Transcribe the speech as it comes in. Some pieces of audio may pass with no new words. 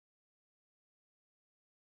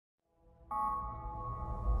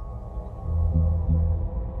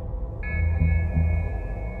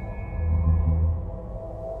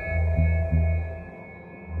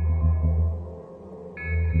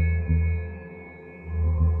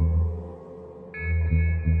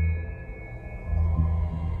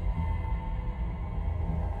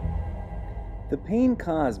The pain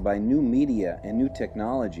caused by new media and new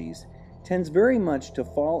technologies tends very much to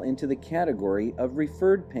fall into the category of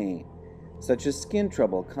referred pain, such as skin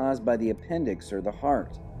trouble caused by the appendix or the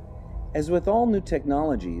heart. As with all new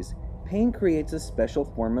technologies, pain creates a special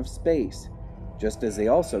form of space, just as they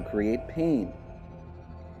also create pain.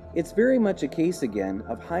 It's very much a case again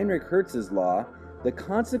of Heinrich Hertz's law: the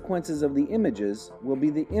consequences of the images will be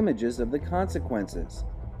the images of the consequences.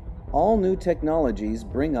 All new technologies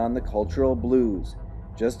bring on the cultural blues,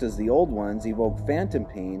 just as the old ones evoke phantom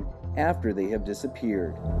pain after they have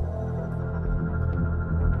disappeared.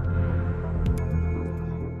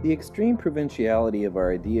 The extreme provinciality of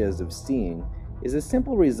our ideas of seeing is a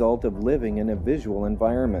simple result of living in a visual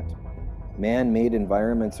environment. Man-made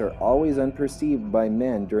environments are always unperceived by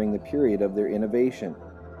men during the period of their innovation.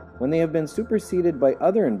 When they have been superseded by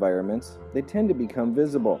other environments, they tend to become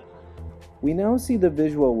visible. We now see the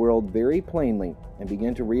visual world very plainly and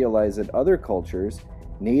begin to realize that other cultures,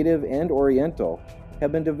 native and oriental,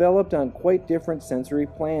 have been developed on quite different sensory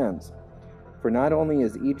plans. For not only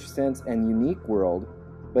is each sense an unique world,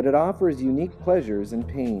 but it offers unique pleasures and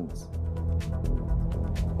pains.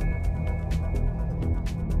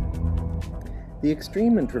 The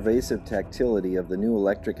extreme and pervasive tactility of the new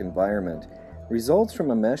electric environment results from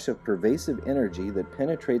a mesh of pervasive energy that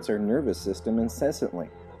penetrates our nervous system incessantly.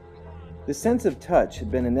 The sense of touch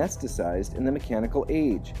had been anesthetized in the mechanical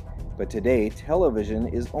age, but today television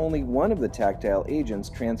is only one of the tactile agents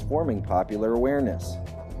transforming popular awareness.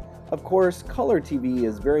 Of course, color TV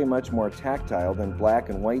is very much more tactile than black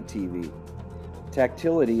and white TV.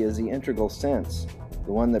 Tactility is the integral sense,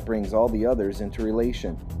 the one that brings all the others into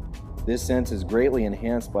relation. This sense is greatly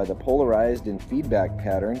enhanced by the polarized and feedback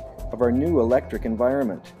pattern of our new electric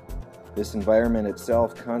environment. This environment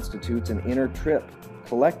itself constitutes an inner trip,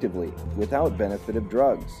 collectively, without benefit of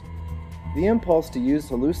drugs. The impulse to use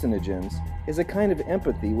hallucinogens is a kind of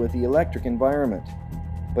empathy with the electric environment,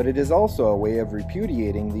 but it is also a way of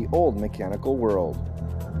repudiating the old mechanical world.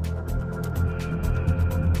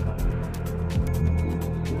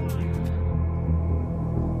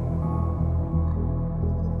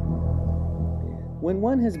 When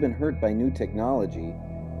one has been hurt by new technology,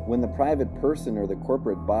 when the private person or the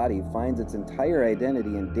corporate body finds its entire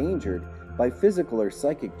identity endangered by physical or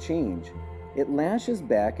psychic change, it lashes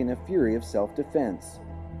back in a fury of self-defense.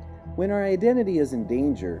 When our identity is in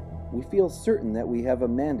danger, we feel certain that we have a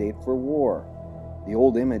mandate for war. The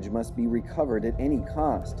old image must be recovered at any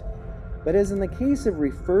cost. But as in the case of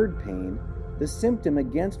referred pain, the symptom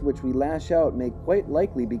against which we lash out may quite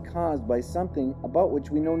likely be caused by something about which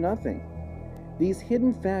we know nothing. These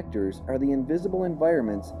hidden factors are the invisible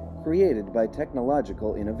environments created by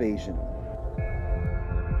technological innovation.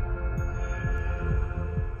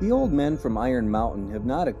 The old men from Iron Mountain have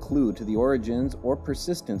not a clue to the origins or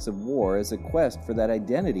persistence of war as a quest for that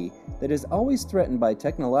identity that is always threatened by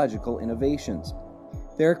technological innovations.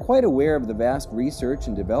 They are quite aware of the vast research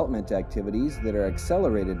and development activities that are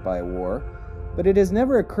accelerated by war, but it has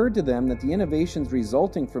never occurred to them that the innovations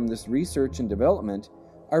resulting from this research and development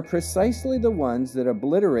are precisely the ones that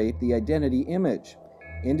obliterate the identity image,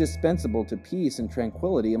 indispensable to peace and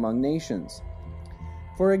tranquility among nations.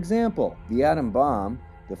 For example, the atom bomb,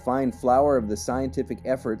 the fine flower of the scientific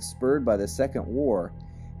efforts spurred by the Second War,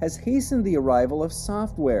 has hastened the arrival of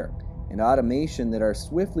software and automation that are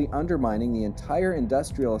swiftly undermining the entire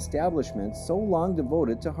industrial establishment so long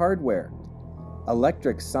devoted to hardware.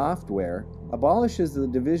 Electric software abolishes the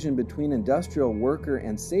division between industrial worker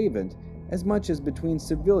and savant as much as between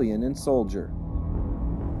civilian and soldier.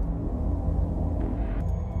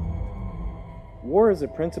 War is a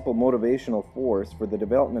principal motivational force for the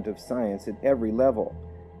development of science at every level,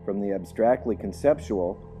 from the abstractly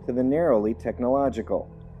conceptual to the narrowly technological.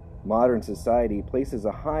 Modern society places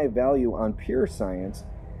a high value on pure science,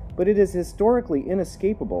 but it is historically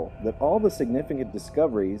inescapable that all the significant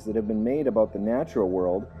discoveries that have been made about the natural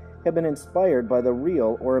world have been inspired by the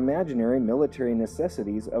real or imaginary military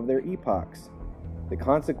necessities of their epochs. The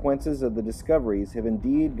consequences of the discoveries have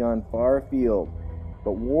indeed gone far afield,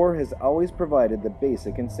 but war has always provided the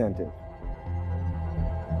basic incentive.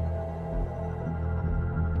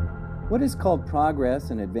 What is called progress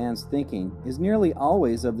and advanced thinking is nearly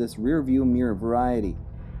always of this rearview mirror variety.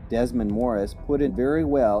 Desmond Morris put it very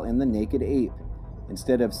well in The Naked Ape.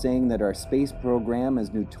 Instead of saying that our space program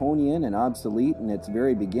is Newtonian and obsolete in its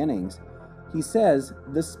very beginnings, He says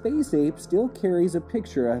the space ape still carries a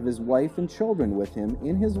picture of his wife and children with him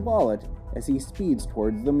in his wallet as he speeds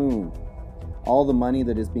towards the moon. All the money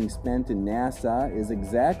that is being spent in NASA is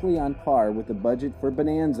exactly on par with the budget for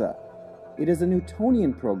Bonanza. It is a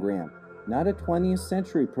Newtonian program, not a 20th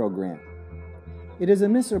century program. It is a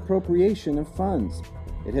misappropriation of funds.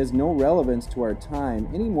 It has no relevance to our time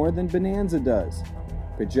any more than Bonanza does.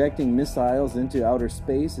 Projecting missiles into outer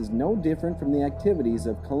space is no different from the activities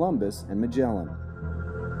of Columbus and Magellan.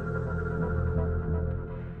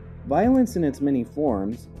 Violence in its many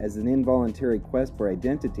forms, as an involuntary quest for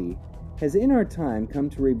identity, has in our time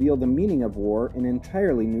come to reveal the meaning of war in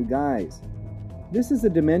entirely new guise. This is a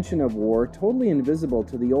dimension of war totally invisible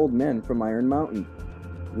to the old men from Iron Mountain.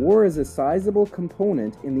 War is a sizable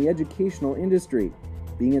component in the educational industry,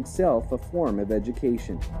 being itself a form of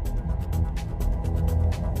education.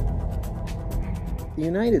 The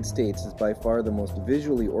United States is by far the most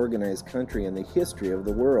visually organized country in the history of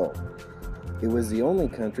the world. It was the only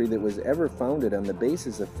country that was ever founded on the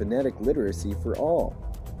basis of phonetic literacy for all.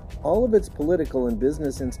 All of its political and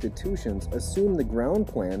business institutions assume the ground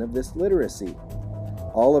plan of this literacy.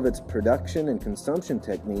 All of its production and consumption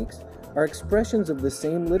techniques are expressions of the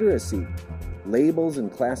same literacy, labels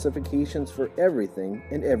and classifications for everything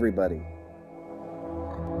and everybody.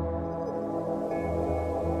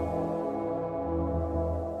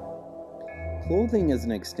 Clothing as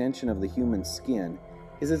an extension of the human skin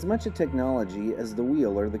is as much a technology as the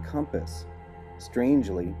wheel or the compass.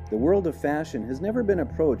 Strangely, the world of fashion has never been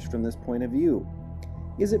approached from this point of view.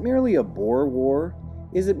 Is it merely a Boer war?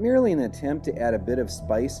 Is it merely an attempt to add a bit of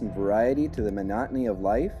spice and variety to the monotony of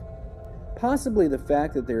life? Possibly the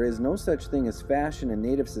fact that there is no such thing as fashion in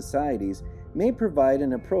native societies may provide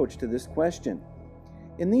an approach to this question.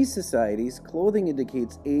 In these societies, clothing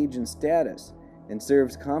indicates age and status, and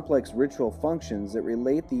serves complex ritual functions that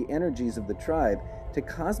relate the energies of the tribe to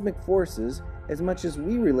cosmic forces as much as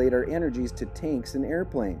we relate our energies to tanks and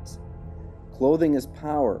airplanes. Clothing is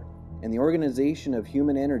power and the organization of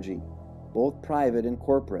human energy, both private and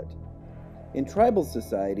corporate. In tribal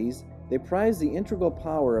societies, they prize the integral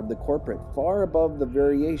power of the corporate far above the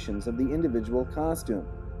variations of the individual costume.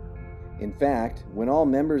 In fact, when all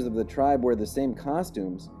members of the tribe wear the same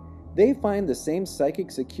costumes, they find the same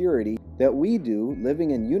psychic security that we do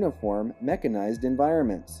living in uniform, mechanized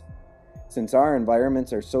environments. Since our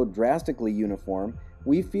environments are so drastically uniform,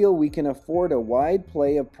 we feel we can afford a wide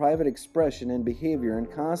play of private expression and behavior in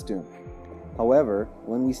costume. However,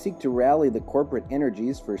 when we seek to rally the corporate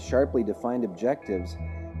energies for sharply defined objectives,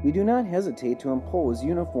 we do not hesitate to impose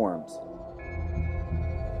uniforms.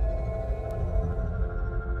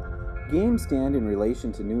 Games stand in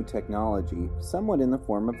relation to new technology, somewhat in the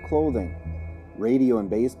form of clothing. Radio and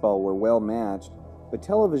baseball were well matched, but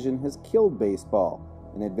television has killed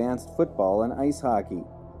baseball and advanced football and ice hockey.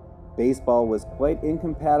 Baseball was quite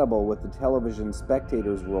incompatible with the television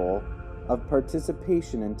spectator's role of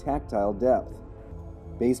participation and tactile depth.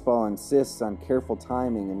 Baseball insists on careful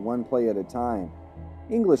timing and one play at a time.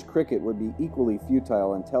 English cricket would be equally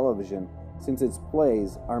futile on television since its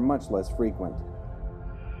plays are much less frequent.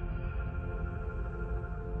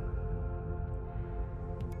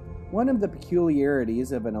 One of the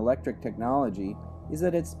peculiarities of an electric technology is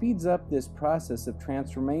that it speeds up this process of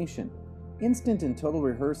transformation. Instant and total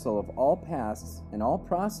rehearsal of all pasts and all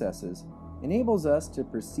processes enables us to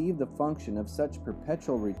perceive the function of such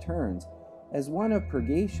perpetual returns as one of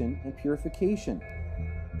purgation and purification,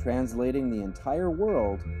 translating the entire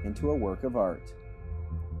world into a work of art.